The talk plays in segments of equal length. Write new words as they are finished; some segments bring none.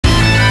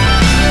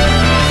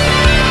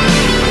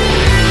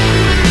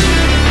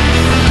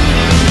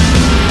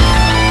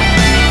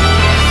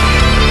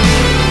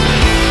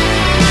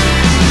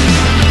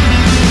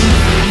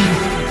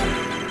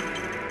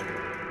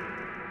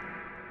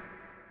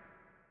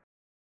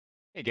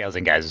Hey gals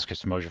and guys, it's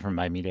Chris Mosier from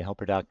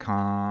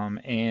MyMediaHelper.com,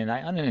 and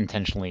I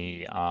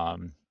unintentionally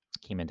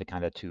came into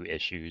kind of two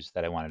issues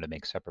that I wanted to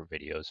make separate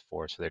videos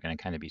for, so they're going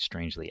to kind of be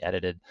strangely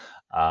edited.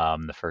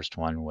 The first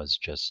one was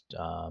just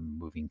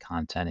moving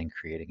content and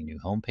creating a new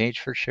homepage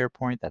for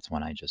SharePoint. That's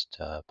one I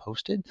just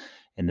posted.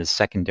 And the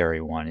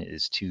secondary one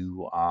is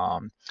to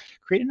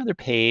create another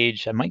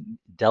page. I might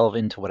delve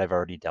into what I've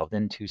already delved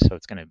into, so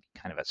it's going to be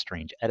kind of a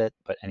strange edit.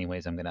 But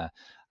anyways, I'm going to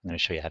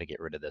show you how to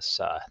get rid of this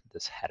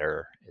this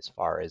header as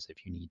far as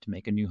if you need to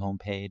make a new home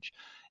page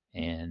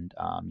and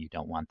you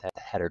don't want that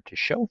header to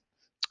show.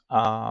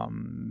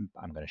 I'm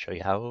going to show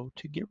you how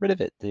to get rid of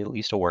it. At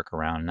least a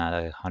workaround, not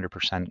a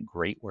 100%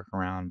 great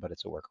workaround, but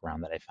it's a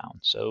workaround that I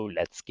found. So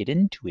let's get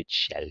into it,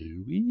 shall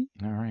we?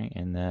 All right,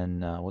 and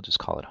then we'll just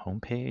call it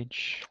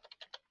homepage.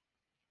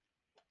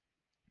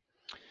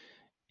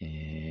 And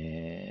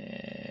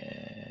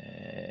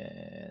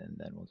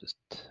then we'll just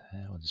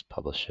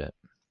publish it.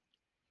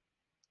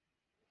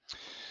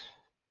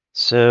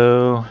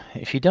 So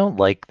if you don't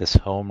like this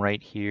home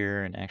right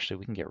here, and actually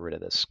we can get rid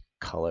of this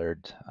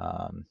colored,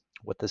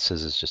 what this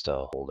is just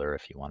a holder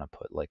if you want to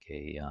put like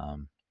a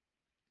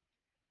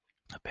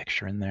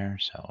picture in there.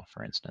 So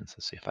for instance,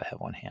 let's see if I have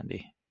one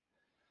handy.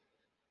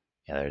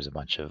 Yeah, there's a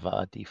bunch of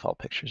default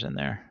pictures in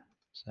there.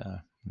 So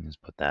you can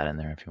just put that in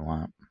there if you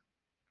want.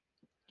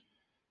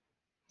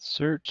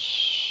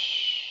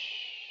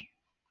 Search.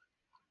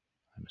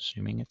 I'm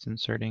assuming it's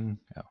inserting.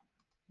 Oh,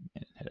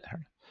 hit it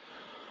hard.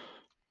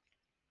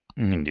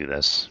 You can do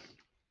this.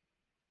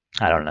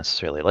 I don't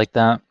necessarily like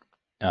that.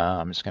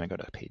 I'm just going to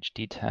go to page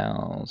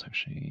details.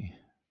 Actually,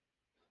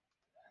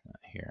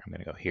 here I'm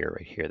going to go here,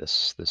 right here.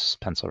 This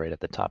pencil right at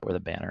the top where the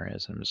banner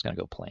is. I'm just going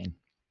to go plain.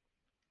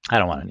 I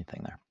don't want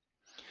anything there.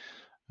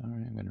 All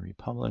right, I'm going to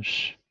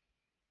republish.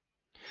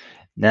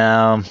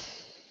 Now,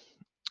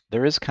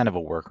 there is kind of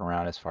a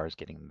workaround as far as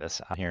getting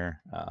this out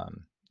here.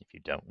 If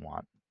you don't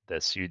want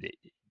this,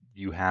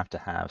 you have to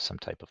have some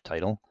type of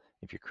title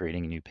if you're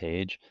creating a new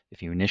page.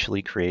 If you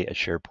initially create a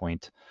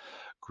SharePoint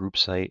group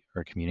site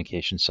or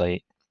communication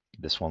site,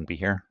 this won't be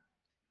here.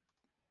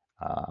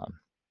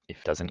 If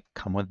it doesn't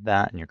come with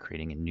that and you're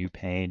creating a new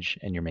page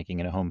and you're making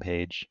it a home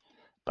page,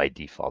 by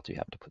default you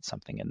have to put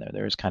something in there.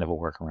 There is kind of a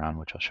workaround,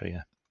 which I'll show you.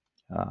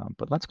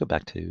 But let's go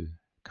back to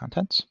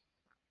contents.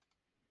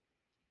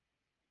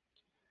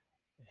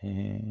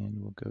 And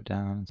we'll go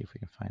down and see if we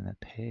can find that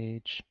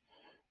page.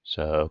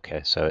 So,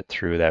 okay, so it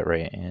threw that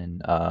right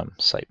in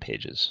site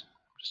pages.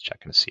 Just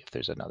checking to see if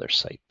there's another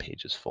site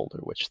pages folder,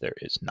 which there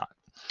is not.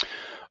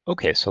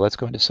 Okay, so let's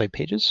go into site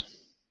pages.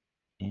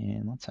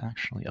 And let's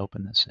actually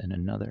open this in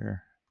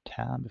another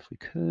tab if we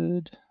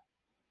could.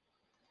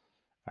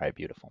 All right,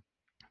 beautiful.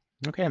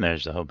 Okay, and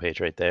there's the home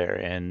page right there.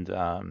 And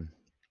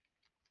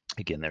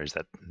again, there's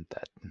that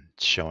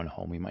showing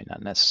home we might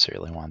not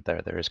necessarily want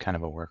there. There is kind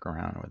of a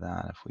workaround with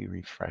that. If we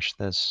refresh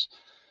this,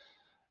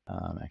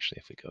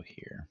 actually, if we go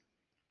here,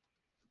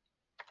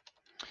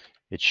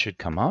 it should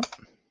come up.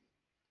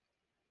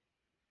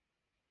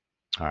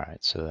 All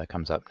right, so that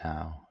comes up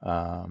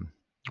now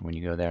when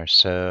you go there.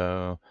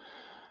 So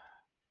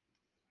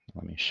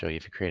let me show you.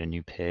 If you create a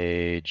new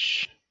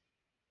page,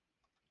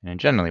 and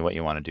generally what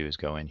you want to do is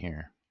go in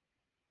here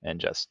and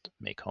just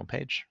make home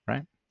page,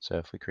 right? So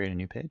if we create a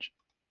new page,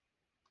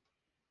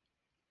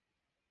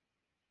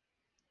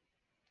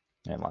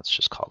 and let's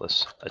just call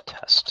this a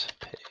test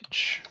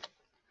page.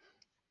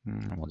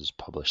 And we'll just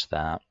publish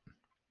that.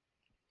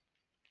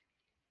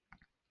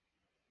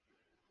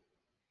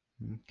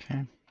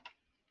 Okay.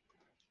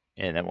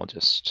 And then we'll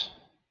just,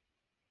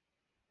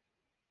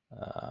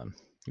 where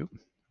do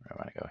I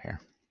want to go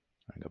here?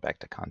 I want to go back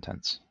to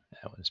contents. Yeah,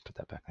 we'll just put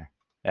that back there.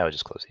 Yeah, we'll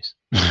just close these.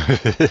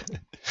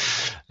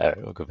 All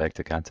right, we'll go back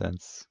to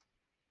contents.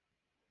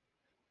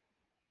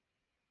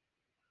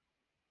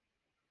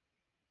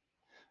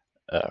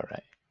 All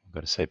right, we'll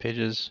go to site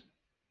pages.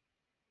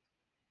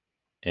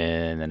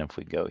 And then if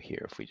we go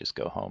here, if we just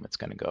go home, it's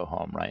going to go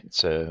home, right?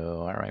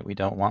 So, all right, we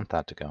don't want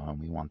that to go home.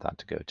 We want that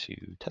to go to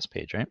test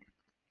page, right?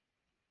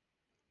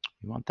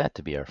 We want that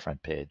to be our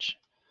front page.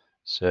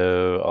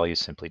 So all you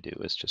simply do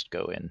is just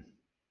go in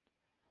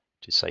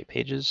to site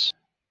pages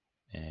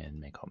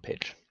and make home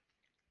page.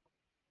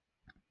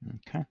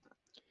 Okay.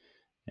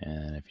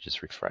 And if you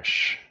just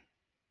refresh,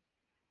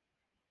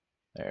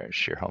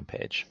 there's your home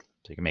page.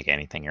 So you can make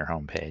anything your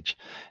home page.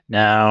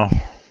 Now,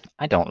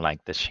 I don't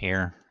like this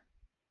here.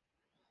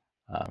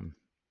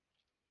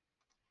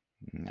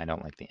 I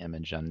don't like the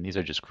image on, these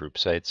are just group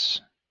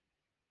sites.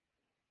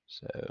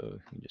 So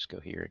you just go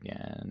here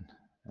again.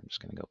 I'm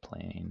just going to go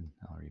plain.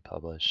 I'll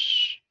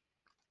republish.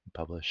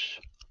 Publish.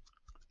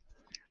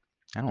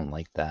 I don't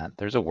like that.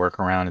 There's a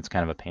workaround. It's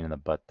kind of a pain in the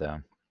butt,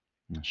 though.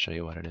 I'll show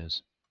you what it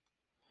is.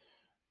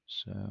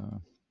 So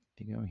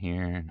if you go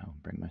here, and I'll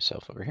bring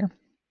myself over here.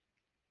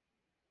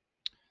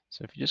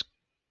 So if you just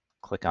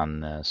click on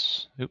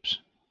this, oops,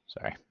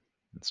 sorry,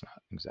 that's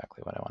not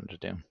exactly what I wanted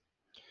to do.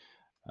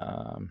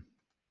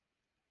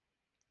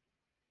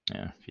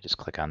 Yeah, if you just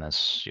click on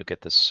this, you'll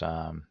get this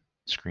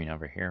screen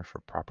over here for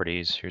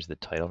properties. Here's the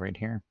title right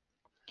here.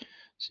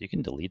 So you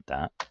can delete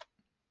that.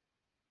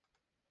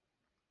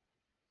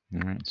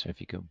 All right, so if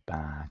you go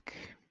back,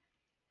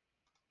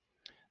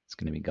 it's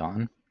going to be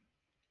gone.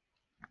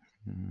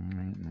 All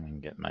right, let me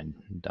get my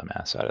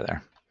dumbass out of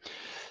there.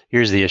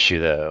 Here's the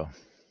issue, though.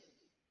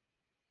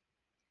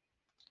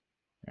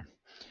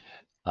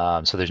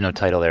 So there's no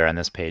title there on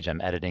this page.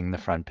 I'm editing the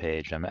front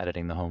page. I'm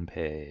editing the home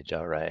page.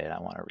 All right, I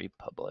want to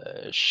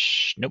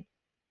republish. Nope,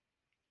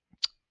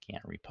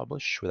 can't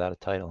republish without a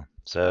title.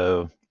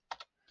 So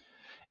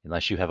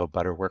unless you have a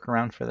better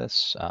workaround for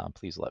this,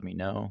 please let me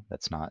know.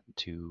 That's not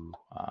too,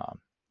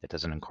 it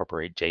doesn't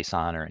incorporate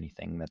JSON or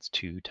anything that's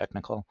too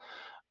technical.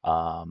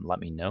 Let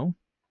me know.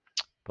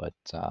 But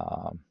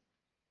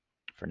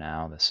for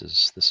now, this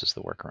is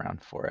the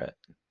workaround for it.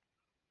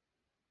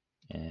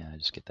 And I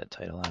just get that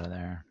title out of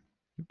there.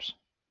 Oops.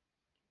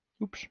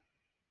 Oops.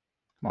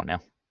 Come on now.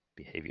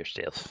 Behave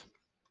yourself.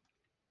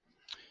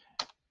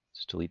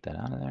 Just delete that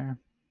out of there.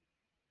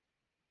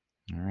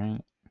 All right.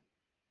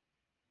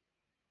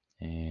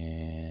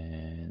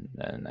 And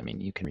then, I mean,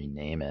 you can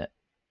rename it.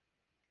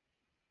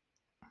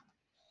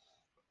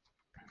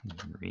 You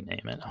can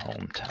rename it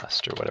home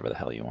test or whatever the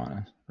hell you want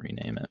to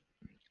rename it.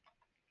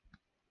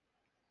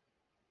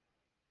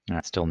 All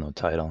right, still no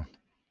title.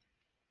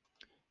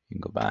 You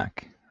can go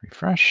back,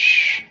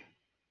 refresh.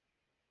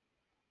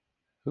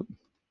 Oop.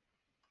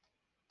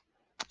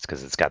 It's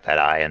because it's got that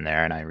I in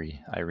there, and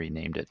I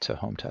renamed it to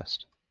home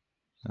test.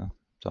 So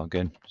it's all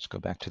good. Just go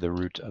back to the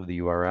root of the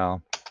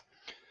URL.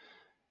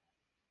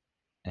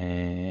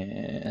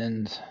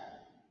 And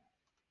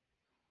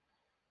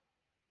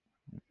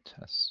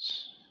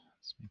test,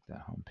 let's make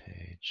that home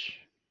page.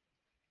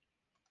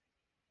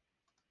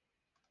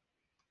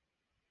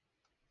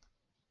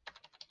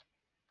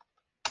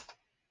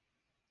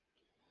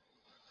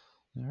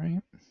 All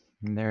right,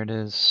 and there it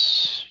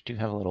is. You do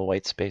have a little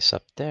white space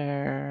up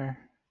there,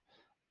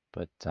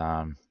 but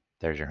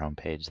there's your home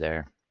page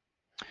there.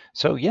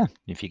 So yeah,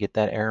 if you get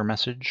that error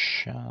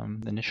message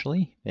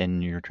initially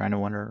and you're trying to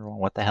wonder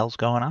what the hell's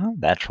going on,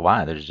 that's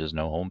why there's just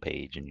no home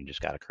page, and you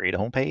just got to create a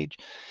home page.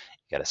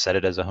 You got to set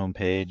it as a home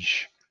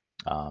page.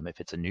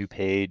 If it's a new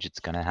page, it's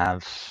going to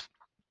have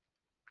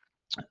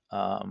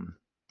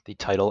the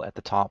title at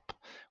the top,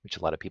 which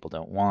a lot of people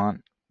don't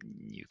want.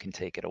 You can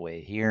take it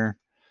away here.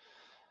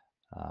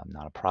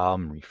 Not a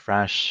problem.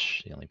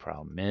 Refresh. The only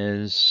problem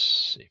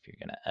is if you're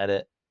going to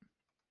edit,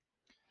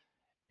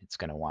 it's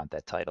going to want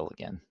that title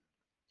again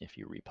if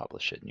you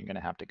republish it, and you're going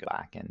to have to go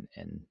back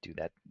and do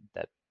that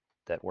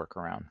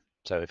workaround.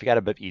 So if you got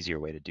a bit easier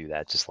way to do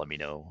that, just let me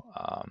know.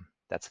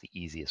 That's the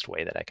easiest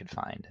way that I could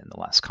find, and the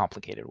less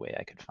complicated way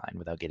I could find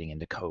without getting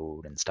into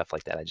code and stuff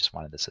like that. I just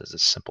wanted this as a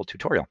simple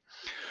tutorial.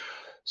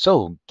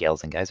 So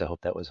gals and guys, I hope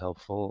that was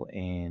helpful.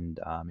 And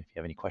if you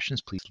have any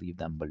questions, please leave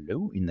them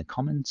below in the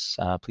comments.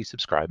 Please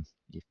subscribe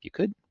if you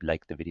could.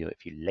 Like the video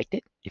if you liked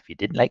it. If you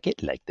didn't like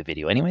it, like the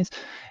video anyways.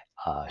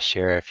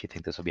 Share if you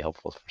think this will be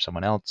helpful for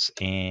someone else,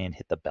 and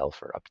hit the bell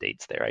for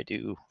updates there. I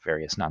do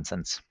various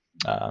nonsense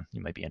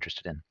you might be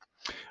interested in.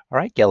 All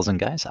right, gals and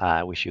guys,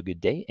 I wish you a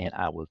good day, and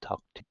I will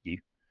talk to you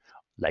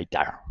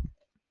later.